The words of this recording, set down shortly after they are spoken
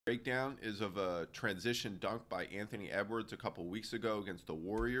Breakdown is of a transition dunk by Anthony Edwards a couple weeks ago against the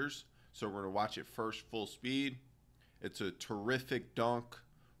Warriors. So we're going to watch it first full speed. It's a terrific dunk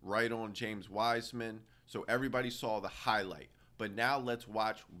right on James Wiseman. So everybody saw the highlight. But now let's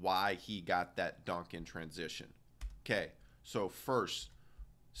watch why he got that dunk in transition. Okay, so first,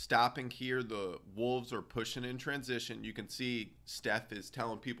 stopping here, the Wolves are pushing in transition. You can see Steph is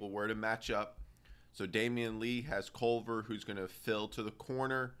telling people where to match up. So Damian Lee has Culver, who's going to fill to the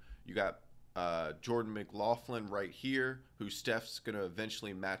corner. You got Jordan McLaughlin right here, who Steph's going to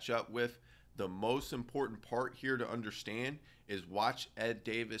eventually match up with. The most important part here to understand is watch Ed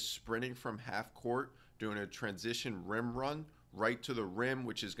Davis sprinting from half court, doing a transition rim run right to the rim,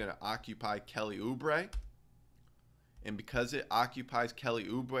 which is going to occupy Kelly Oubre. And because it occupies Kelly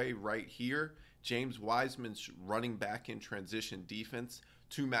Oubre right here, James Wiseman's running back in transition defense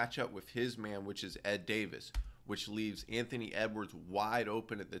to match up with his man, which is Ed Davis, which leaves Anthony Edwards wide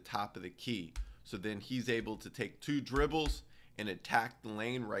open at the top of the key. So then he's able to take two dribbles and attack the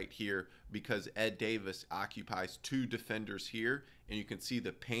lane right here because Ed Davis occupies two defenders here. And you can see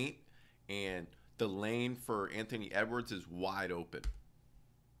the paint and the lane for Anthony Edwards is wide open.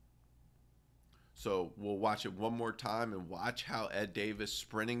 So we'll watch it one more time and watch how Ed Davis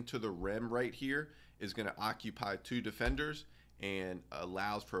sprinting to the rim right here is going to occupy two defenders and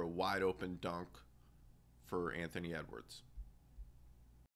allows for a wide open dunk for Anthony Edwards.